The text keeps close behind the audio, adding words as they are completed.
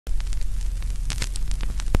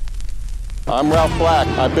I'm Ralph Black.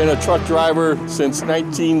 I've been a truck driver since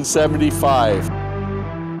 1975.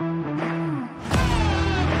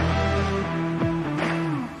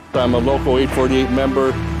 I'm a local 848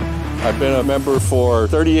 member. I've been a member for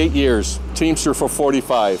 38 years, Teamster for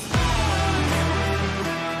 45.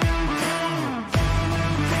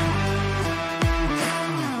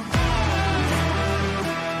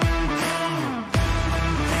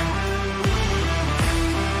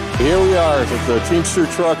 Here we are with the Teamster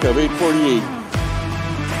truck of 848.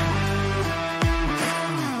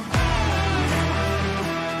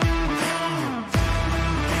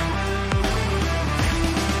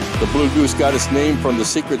 The Blue Goose got its name from the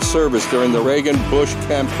Secret Service during the Reagan-Bush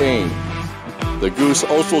campaign. The Goose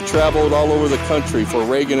also traveled all over the country for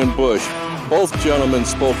Reagan and Bush. Both gentlemen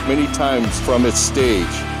spoke many times from its stage.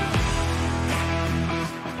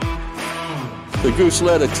 The Goose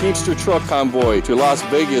led a Teamster truck convoy to Las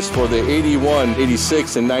Vegas for the 81,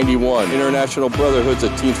 86, and 91 International Brotherhoods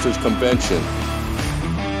of Teamsters Convention.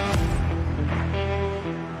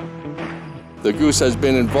 The Goose has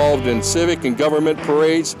been involved in civic and government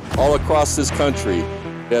parades all across this country.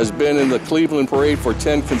 It has been in the Cleveland Parade for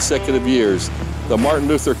 10 consecutive years, the Martin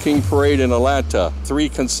Luther King Parade in Atlanta, 3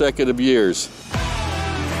 consecutive years.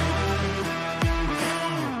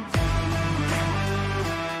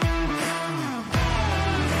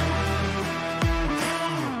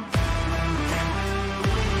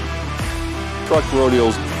 Truck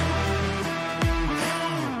rodeos.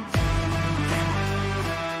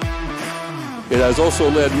 It has also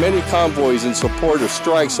led many convoys in support of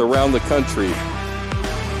strikes around the country.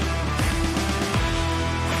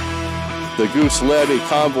 The Goose led a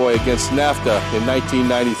convoy against NAFTA in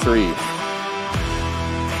 1993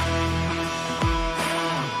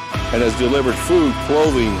 and has delivered food,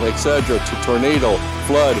 clothing, etc. to tornado,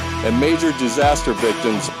 flood, and major disaster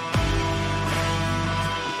victims.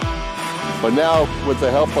 But now, with the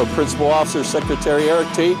help of Principal Officer Secretary Eric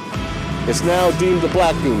Tate, it's now deemed the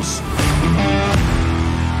Black Goose.